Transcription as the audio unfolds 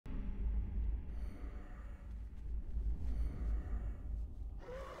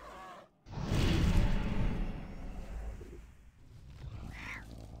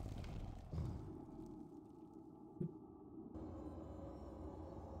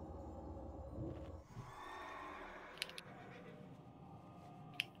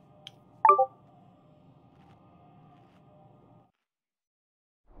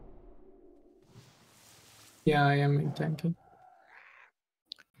Yeah, I am in tanking.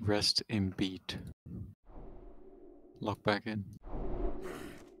 Rest in beat. Lock back in.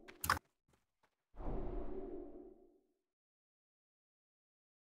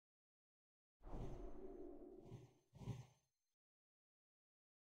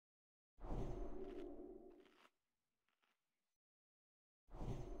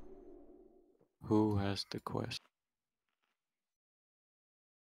 Who has the quest?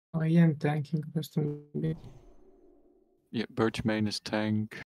 I am tanking rest in beat. Yeah, Birch main is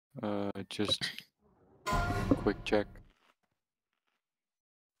tank. Just quick check.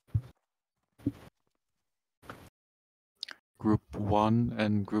 Group 1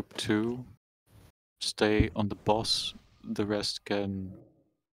 and Group 2 stay on the boss. The rest can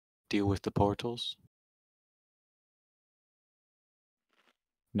deal with the portals.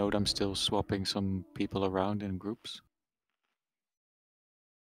 Note I'm still swapping some people around in groups.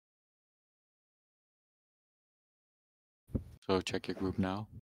 So check your group now.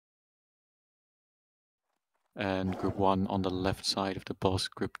 And group 1 on the left side of the boss,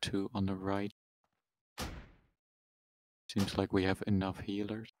 group 2 on the right. Seems like we have enough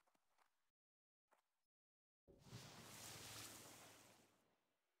healers.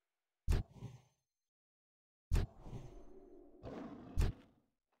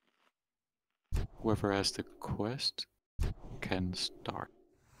 Whoever has the quest can start.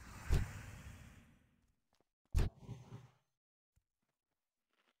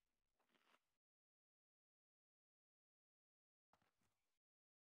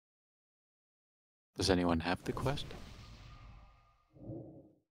 Does anyone have the quest?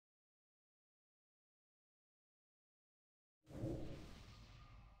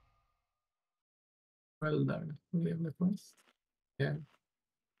 Well done. We have the quest. Yeah,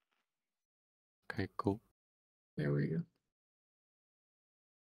 Okay, cool. there we go.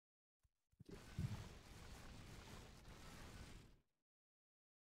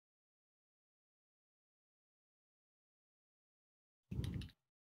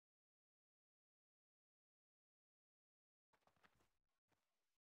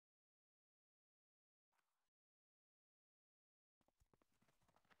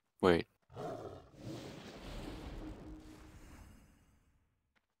 Wait.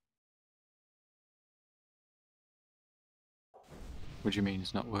 What do you mean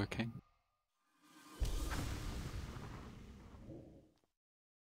it's not working?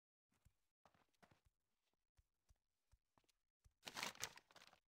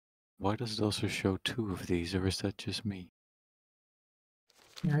 Why does it also show 2 of these, or is that just me?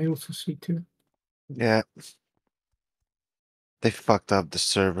 Yeah, I also see too. Yeah. They fucked up the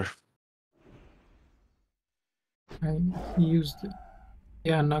server. I used it.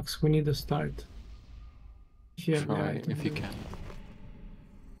 Yeah, Nux, we need a start. If you have the Try item, if you do it. can.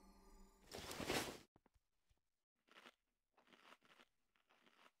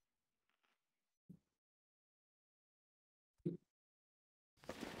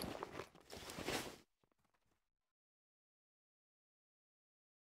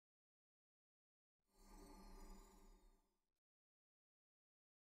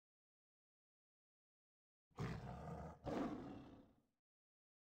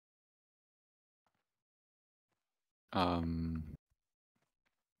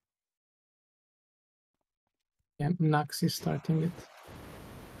 Yeah, Nux is starting it.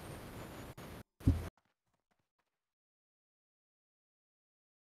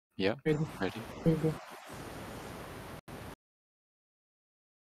 Yeah, Ready? ready. Here we go.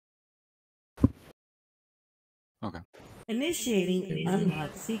 Okay, Initiating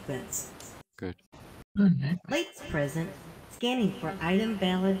unlock sequence. good. Plates present. Scanning for item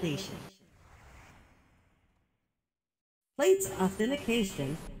validation. Plates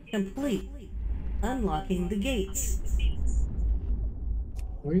authentication complete. Unlocking the gates.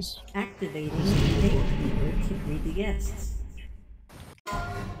 Voice. Activating gatekeeper to greet the guests.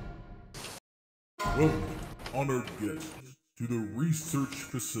 Welcome, honored guests, to the research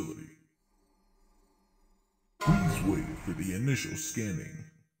facility. Please wait for the initial scanning.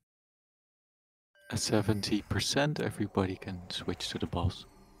 At 70%, everybody can switch to the boss.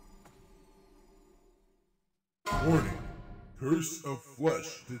 Warning, curse of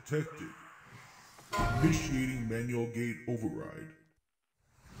flesh detected. Initiating manual gate override.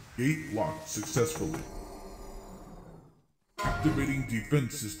 Gate locked successfully. Activating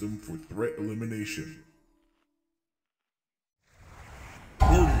defense system for threat elimination.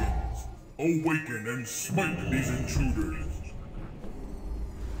 Guardians, awaken and smite these intruders.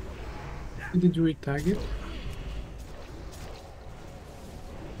 Did you retag it?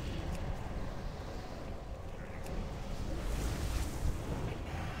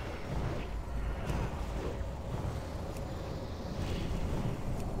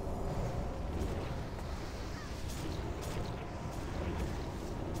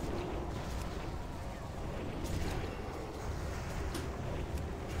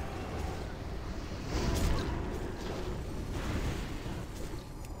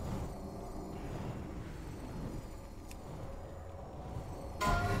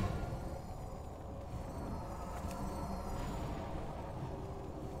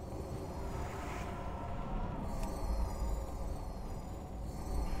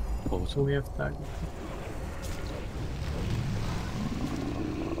 So we have target.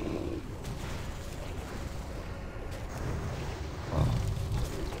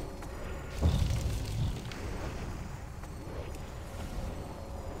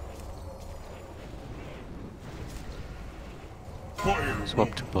 Fire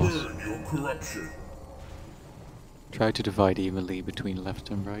Swap to boss. burn your corruption. Try to divide evenly between left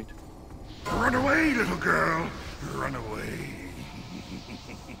and right. Run away, little girl. Run away.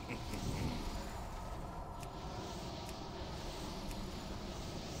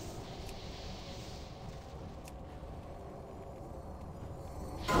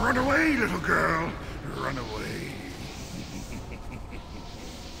 Run away, little girl. Run away.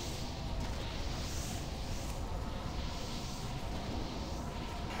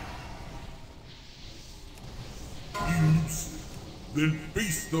 Use, then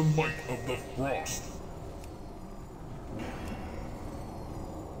face the might of the frost.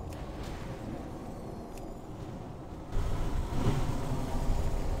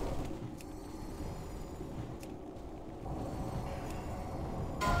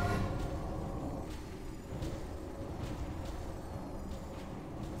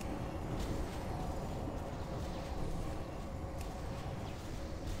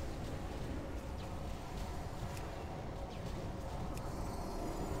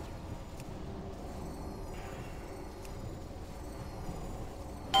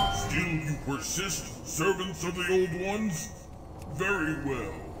 Still you persist, servants of the Old Ones? Very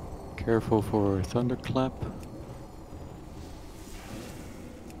well. Careful for thunderclap.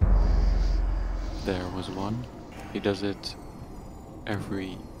 There was one. He does it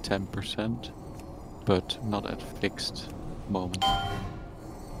every 10%, but not at fixed moments.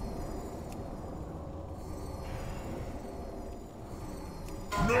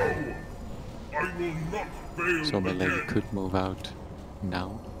 No! I will not fail So my lady again. could move out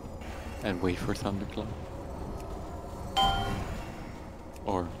now and wait for thunderclap.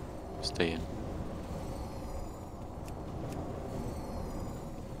 Or stay in.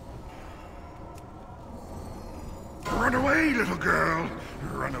 Run away, little girl.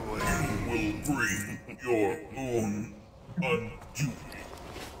 Run away. You will bring your own undoing.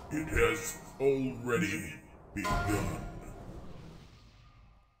 It has already begun.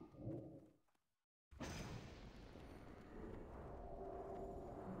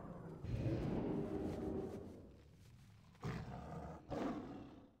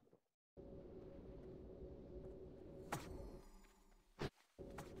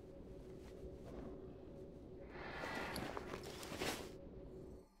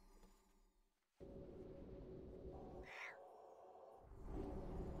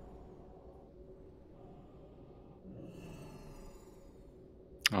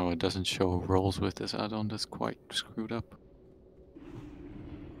 Oh, it doesn't show rolls with this add-on, that's quite screwed up.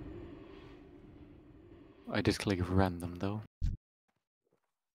 I did click random though.